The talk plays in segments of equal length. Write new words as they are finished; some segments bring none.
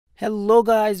Hello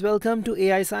guys, welcome to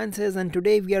AI Sciences, and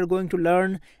today we are going to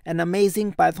learn an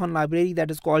amazing Python library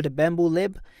that is called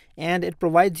Bamboolib, and it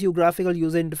provides you graphical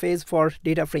user interface for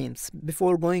data frames.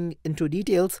 Before going into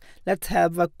details, let's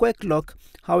have a quick look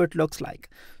how it looks like.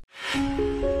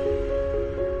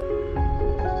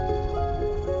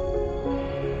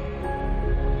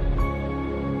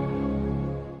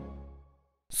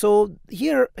 So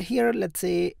here let's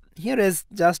say here is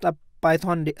just a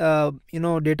Python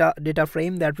data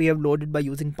frame that we have loaded by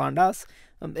using pandas.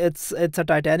 It's a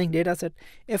Titanic data set.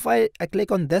 If I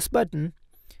click on this button,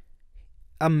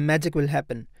 a magic will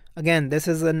happen. Again, this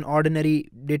is an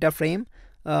ordinary data frame,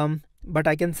 but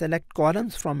I can select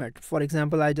columns from it. For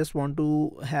example, I just want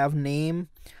to have name,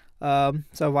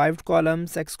 survived column,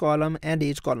 sex column, and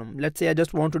age column. Let's say I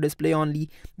just want to display only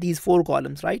these 4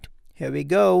 columns, right? Here we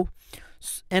go.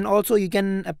 And also you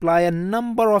can apply a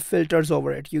number of filters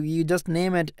over it. You just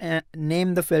name it,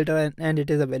 name the filter, and it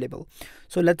is available.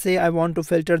 So let's say I want to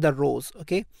filter the rows,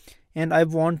 okay, and I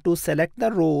want to select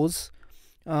the rows.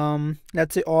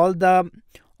 Let's say all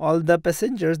the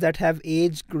passengers that have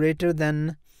age greater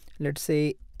than, let's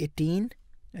say, 18,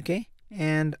 okay,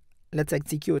 and let's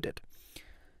execute it.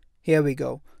 Here we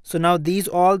go. So now these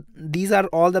are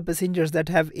all the passengers that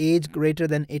have age greater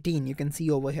than 18. You can see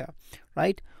over here,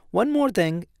 right? One more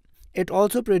thing, it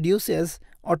also produces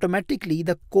automatically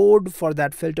the code for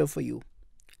that filter for you.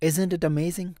 Isn't it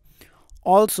amazing?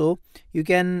 Also, you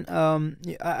can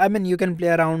you can play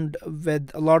around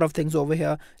with a lot of things over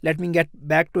here. Let me get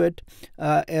back to it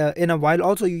in a while.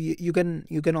 Also, you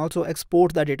can also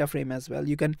export the data frame as well.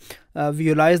 You can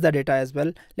visualize the data as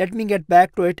well. Let me get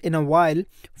back to it in a while.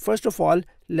 First of all,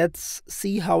 let's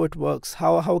see how it works.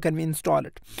 How can we install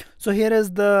it? So here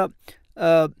is the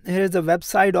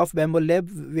website of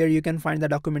Bamboolib, where you can find the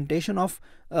documentation of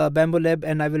Bamboolib,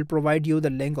 and I will provide you the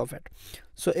link of it.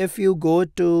 So if you go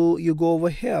over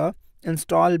here,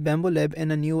 install Bamboolib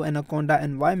in a new Anaconda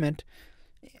environment,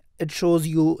 it shows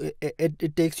you,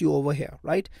 it takes you over here,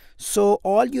 right? So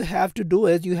all you have to do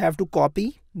is you have to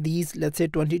copy these, let's say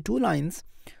 22 lines.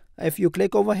 If you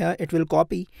click over here, it will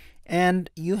copy, and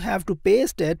you have to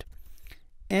paste it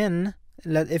in.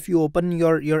 If you open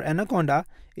your Anaconda,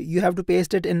 you have to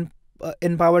paste it in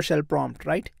PowerShell prompt,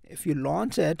 right? If you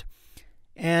launch it,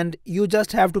 and you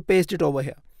just have to paste it over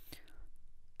here,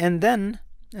 and then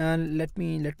let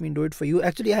me do it for you.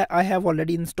 Actually, I have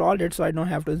already installed it, so I don't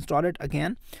have to install it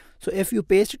again. So if you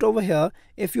paste it over here,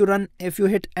 if you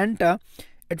hit enter,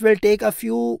 it will take a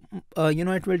few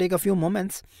it will take a few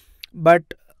moments,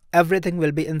 but everything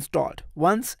will be installed.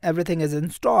 Once everything is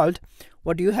installed,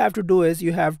 what you have to do is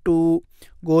you have to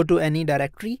go to any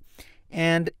directory,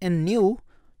 and in new,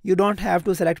 you don't have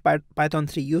to select Python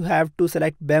 3. You have to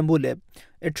select Bamboolib.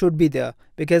 It should be there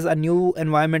because a new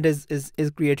environment is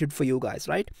created for you guys,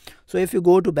 right? So if you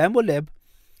go to Bamboolib,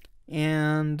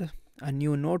 and a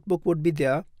new notebook would be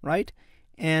there, right?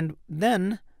 And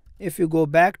then if you go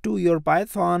back to your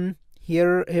Python,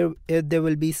 here there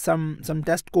will be some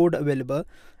test code available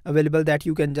that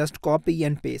you can just copy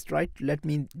and paste, right? Let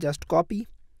me just copy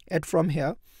it from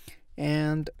here,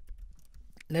 and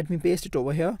let me paste it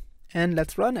over here, and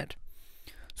let's run it.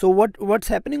 So what's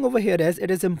happening over here is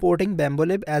it is importing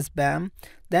Bamboolib as BAM,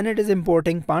 then it is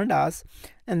importing pandas,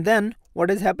 and then what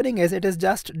is happening is it is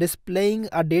just displaying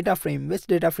a data frame. Which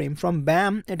data frame? From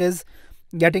BAM, it is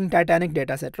getting Titanic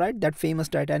dataset, right? That famous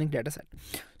Titanic dataset.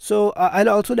 So I'll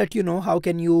also let you know how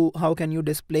can you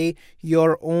display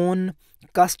your own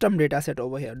custom dataset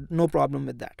over here. No problem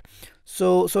with that.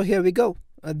 So here we go.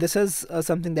 This is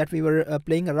something that we were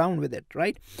playing around with it,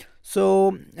 right?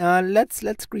 So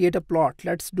let's create a plot.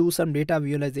 Let's do some data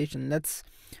visualization. Let's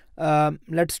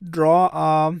draw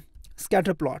a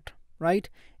scatter plot, right?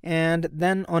 And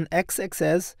then on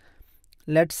x-axis,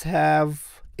 let's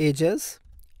have ages,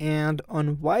 and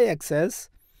on y-axis,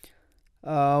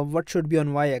 what should be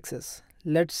on y-axis?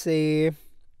 Let's say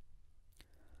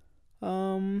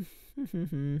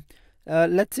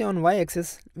let's say on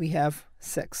y-axis we have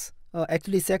sex.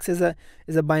 Actually, sex is a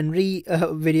binary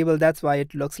variable. That's why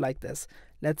it looks like this.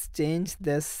 Let's change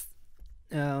this.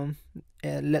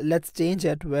 Let's change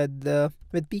it with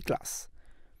p class.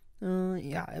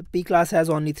 Yeah, p class has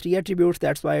only 3 attributes.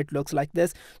 That's why it looks like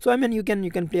this. So you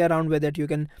can play around with it. You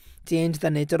can change the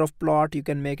nature of plot. You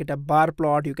can make it a bar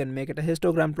plot. You can make it a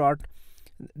histogram plot.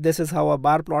 This is how a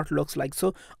bar plot looks like.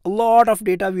 So a lot of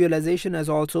data visualization is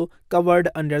also covered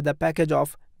under the package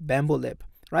of Bamboolib.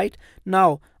 Right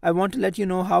now, I want to let you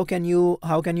know how can you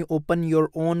open your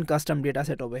own custom data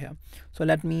set over here. So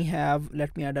let me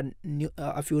add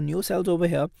a few new cells over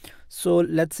here. So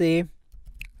let's say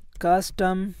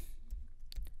custom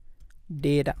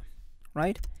data,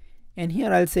 right? and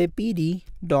here I'll say pd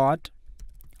dot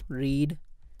read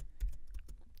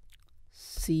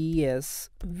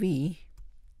csv,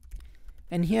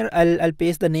 and here I'll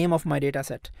paste the name of my data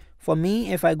set. For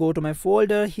me, if I go to my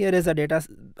folder, here is a data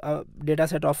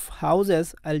set of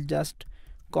houses. I'll just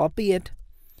copy it,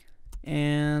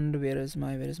 and where is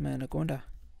my anaconda?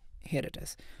 Here it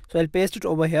is. So I'll paste it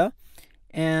over here,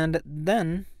 and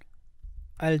then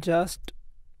I'll just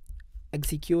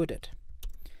execute it.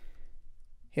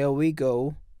 Here we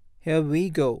go.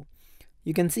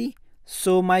 You can see,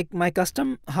 so my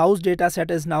custom house data set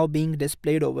is now being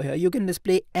displayed over here. You can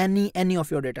display any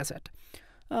of your data set.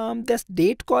 This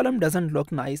date column doesn't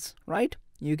look nice, right?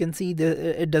 You can see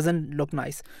it doesn't look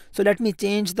nice. So let me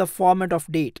change the format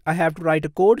of date. I have to write a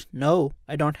code? No,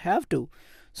 I don't have to.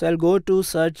 So I'll go to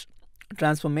search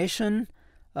transformation.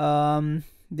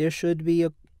 There should be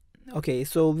a, okay,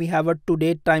 so we have a to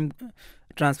date time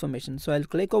transformation. So I'll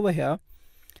click over here.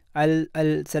 I'll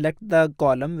select the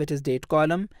column, which is date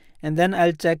column, and then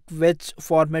I'll check which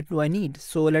format do I need.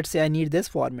 So let's say I need this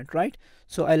format, right?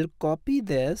 So I'll copy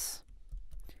this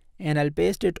and I'll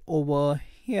paste it over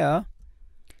here,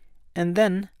 and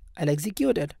then I'll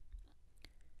execute it.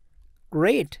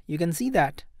 Great, you can see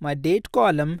that my date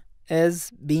column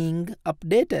is being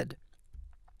updated,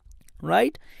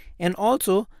 right? And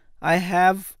also I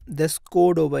have this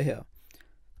code over here.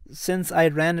 Since I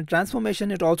ran a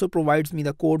transformation, it also provides me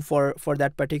the code for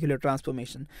that particular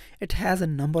transformation. It has a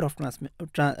number of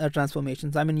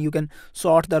transformations. I mean, you can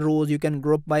sort the rows, you can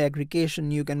group by aggregation,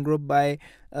 you can group by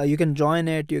you can join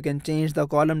it, you can change the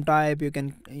column type, you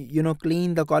can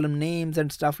clean the column names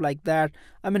and stuff like that.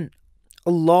 I mean,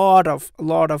 a lot of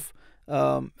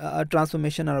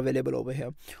transformation are available over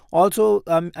here. Also,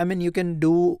 I mean, you can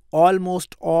do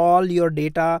almost all your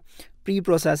data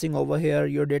pre-processing over here,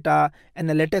 your data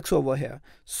analytics over here.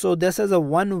 So this is a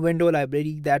one window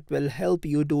library that will help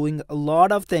you doing a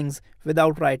lot of things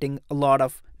without writing a lot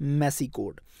of messy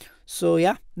code. So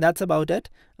yeah, that's about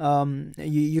it.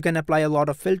 You can apply a lot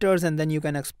of filters, and then you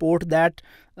can export that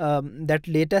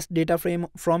latest data frame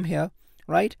from here,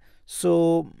 right?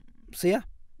 So yeah,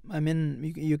 I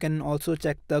mean, you can also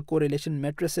check the correlation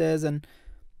matrices and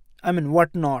I mean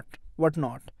whatnot.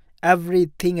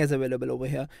 Everything is available over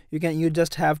here. You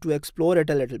just have to explore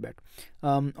it a little bit.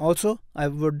 Also, I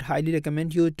would highly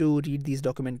recommend you to read these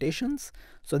documentations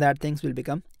so that things will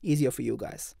become easier for you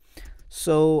guys.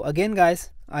 So again, guys,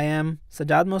 I am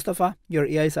Sajjad Mustafa, your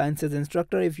AI Sciences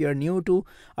instructor. If you're new to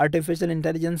artificial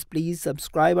intelligence, please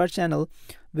subscribe our channel.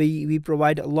 We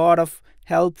provide a lot of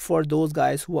help for those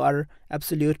guys who are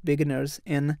absolute beginners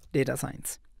in data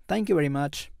science. Thank you very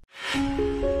much.